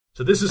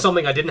So this is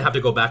something I didn't have to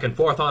go back and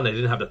forth on, I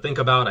didn't have to think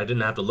about, I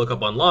didn't have to look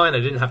up online, I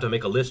didn't have to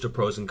make a list of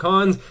pros and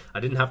cons, I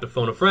didn't have to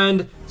phone a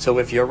friend. So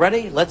if you're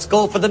ready, let's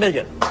go for the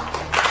million.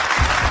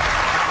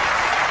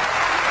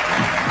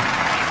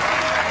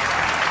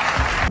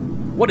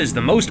 What is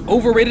the most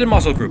overrated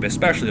muscle group,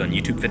 especially on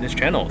YouTube fitness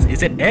channels?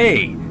 Is it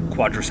A,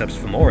 quadriceps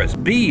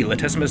femoris, B,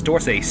 latissimus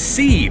dorsi,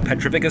 C,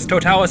 petrifigus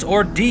totalis,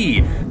 or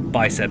D,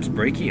 biceps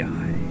brachii?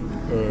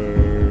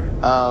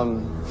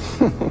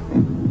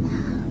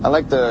 I'd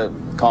like to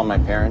call my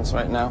parents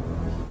right now.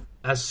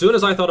 As soon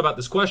as I thought about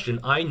this question,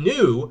 I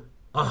knew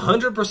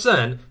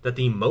 100% that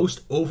the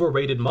most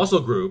overrated muscle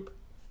group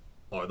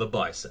are the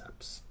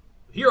biceps.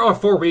 Here are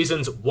 4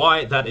 reasons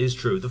why that is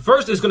true. The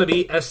first is going to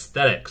be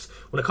aesthetics.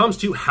 When it comes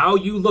to how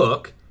you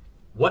look,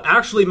 what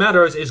actually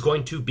matters is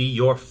going to be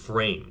your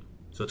frame.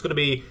 So it's going to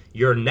be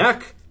your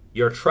neck,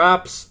 your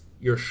traps,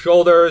 your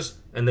shoulders,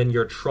 and then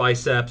your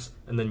triceps,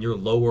 and then your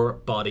lower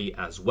body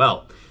as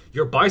well.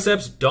 Your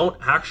biceps don't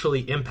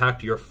actually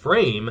impact your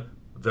frame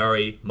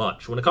very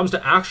much. When it comes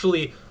to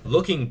actually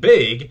looking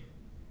big,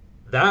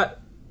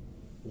 that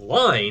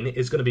line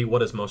is going to be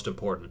what is most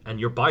important. And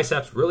your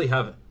biceps really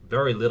have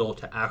very little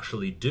to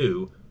actually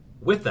do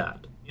with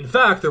that. In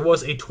fact, there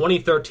was a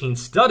 2013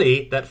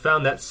 study that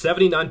found that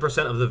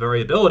 79% of the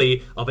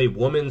variability of a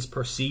woman's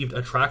perceived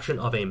attraction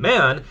of a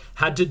man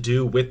had to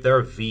do with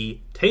their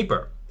V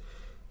taper.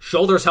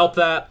 Shoulders help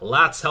that,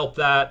 lats help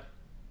that.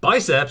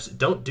 Biceps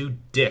don't do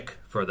dick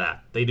for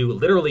that. They do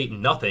literally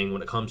nothing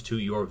when it comes to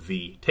your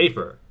V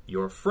taper,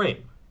 your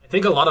frame. I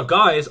think a lot of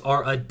guys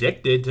are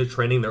addicted to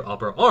training their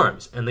upper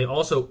arms, and they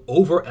also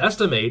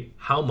overestimate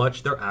how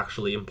much they're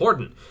actually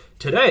important.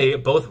 Today,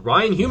 both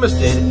Ryan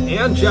Humiston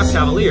and Geoff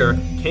Cavalier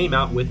came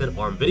out with an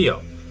arm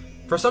video.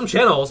 For some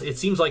channels, it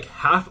seems like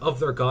half of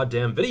their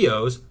goddamn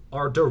videos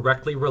are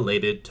directly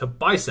related to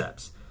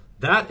biceps.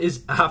 That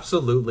is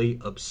absolutely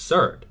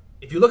absurd.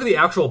 If you look at the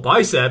actual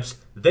biceps,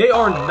 they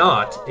are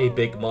not a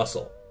big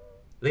muscle.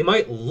 They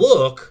might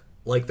look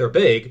like they're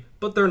big,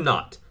 but they're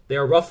not. They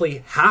are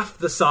roughly half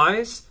the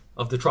size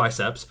of the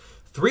triceps,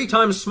 3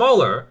 times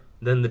smaller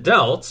than the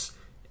delts,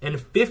 and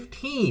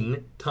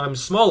 15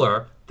 times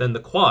smaller than the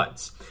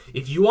quads.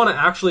 If you want to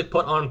actually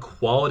put on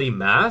quality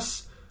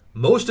mass,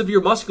 most of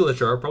your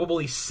musculature,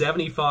 probably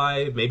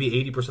 75, maybe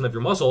 80% of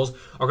your muscles,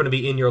 are going to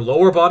be in your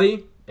lower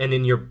body and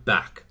in your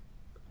back.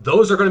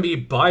 Those are going to be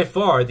by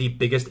far the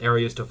biggest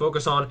areas to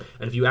focus on,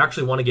 and if you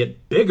actually want to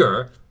get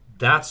bigger,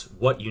 that's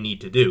what you need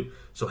to do.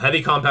 So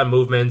heavy compound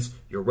movements,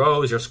 your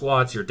rows, your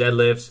squats, your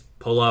deadlifts,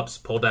 pull-ups,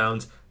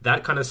 pull-downs,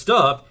 that kind of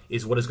stuff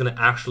is what is going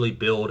to actually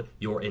build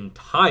your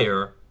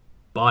entire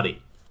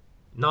body,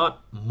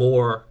 not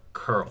more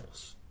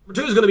curls.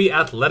 Number 2 is going to be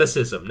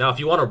athleticism. Now, if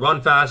you want to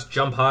run fast,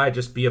 jump high,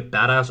 just be a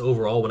badass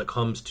overall when it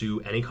comes to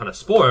any kind of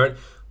sport,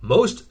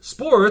 most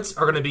sports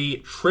are going to be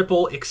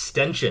triple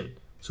extension.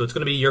 So it's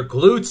going to be your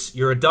glutes,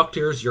 your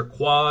adductors, your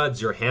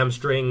quads, your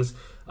hamstrings,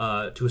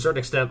 to a certain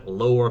extent,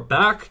 lower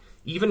back.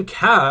 Even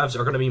calves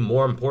are going to be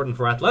more important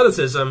for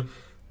athleticism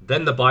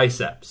than the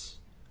biceps.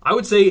 I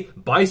would say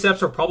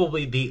biceps are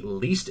probably the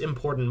least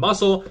important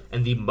muscle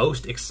and the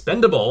most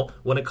expendable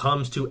when it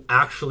comes to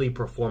actually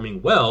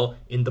performing well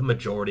in the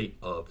majority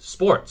of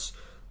sports.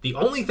 The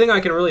only thing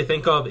I can really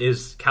think of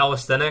is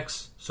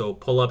calisthenics, so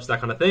pull-ups, that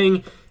kind of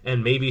thing,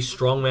 and maybe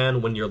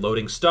strongman when you're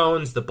loading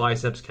stones. The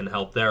biceps can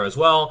help there as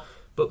well,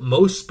 but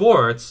most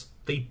sports,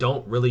 they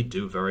don't really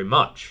do very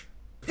much.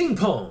 Ping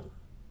pong.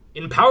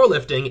 In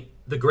powerlifting,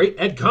 the great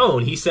Ed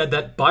Cohn, he said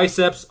that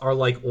biceps are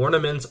like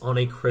ornaments on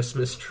a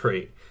Christmas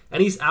tree.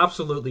 And he's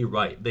absolutely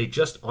right. They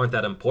just aren't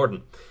that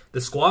important.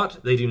 The squat,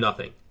 they do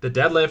nothing. The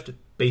deadlift,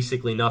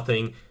 basically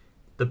nothing.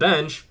 The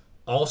bench,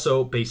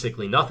 also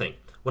basically nothing.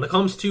 When it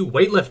comes to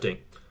weightlifting,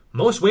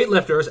 most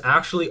weightlifters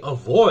actually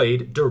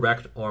avoid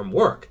direct arm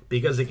work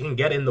because it can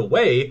get in the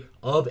way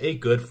of a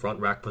good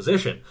front rack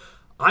position.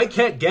 I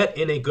can't get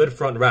in a good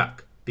front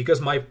rack because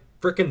my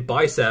freaking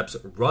biceps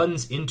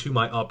runs into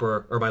my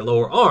upper or my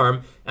lower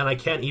arm and I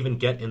can't even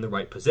get in the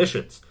right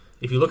positions.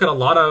 If you look at a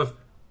lot of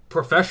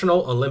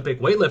professional Olympic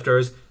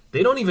weightlifters,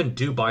 they don't even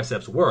do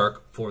biceps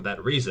work for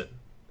that reason.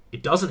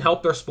 It doesn't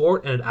help their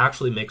sport and it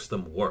actually makes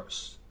them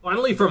worse.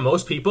 Finally, for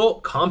most people,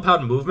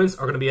 compound movements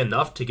are going to be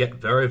enough to get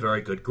very,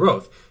 very good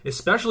growth,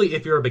 especially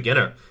if you're a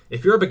beginner.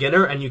 If you're a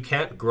beginner and you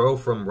can't grow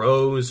from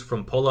rows,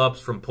 from pull-ups,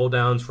 from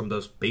pull-downs, from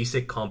those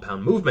basic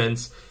compound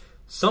movements,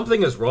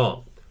 something is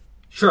wrong.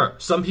 Sure,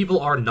 some people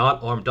are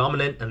not arm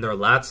dominant and their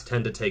lats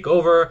tend to take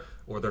over,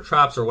 or their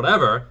traps or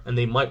whatever, and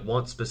they might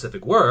want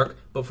specific work,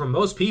 but for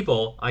most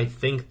people, I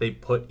think they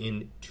put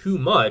in too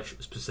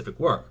much specific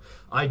work.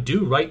 I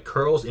do write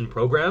curls in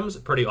programs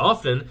pretty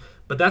often,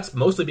 but that's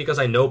mostly because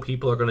I know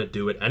people are going to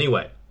do it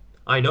anyway.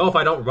 I know if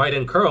I don't write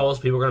in curls,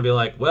 people are going to be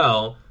like,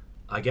 well,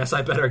 I guess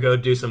I better go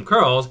do some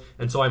curls,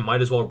 and so I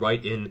might as well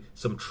write in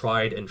some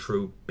tried and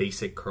true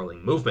basic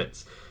curling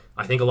movements.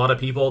 I think a lot of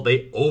people,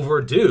 they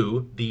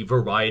overdo the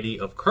variety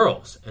of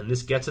curls, and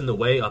this gets in the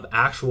way of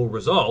actual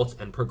results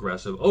and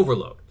progressive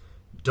overload.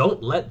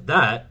 Don't let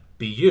that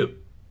be you.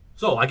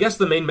 So I guess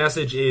the main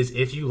message is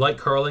if you like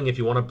curling, if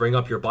you want to bring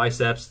up your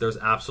biceps, there's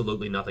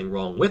absolutely nothing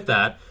wrong with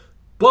that.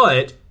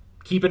 But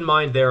keep in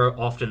mind they're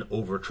often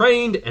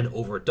overtrained and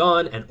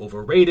overdone and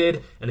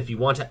overrated. And if you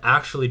want to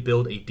actually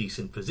build a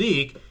decent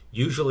physique,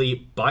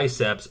 usually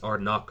biceps are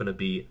not going to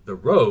be the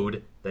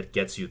road that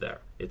gets you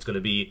there. It's going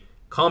to be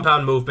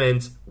compound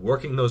movements,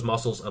 working those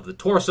muscles of the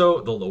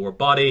torso, the lower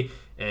body,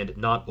 and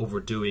not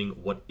overdoing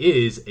what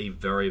is a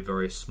very,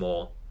 very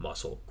small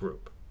muscle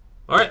group.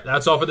 All right,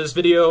 that's all for this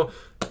video.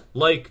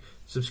 Like,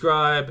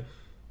 subscribe,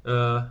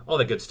 all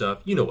that good stuff.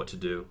 You know what to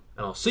do.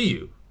 And I'll see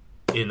you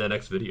in the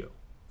next video.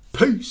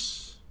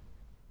 Peace!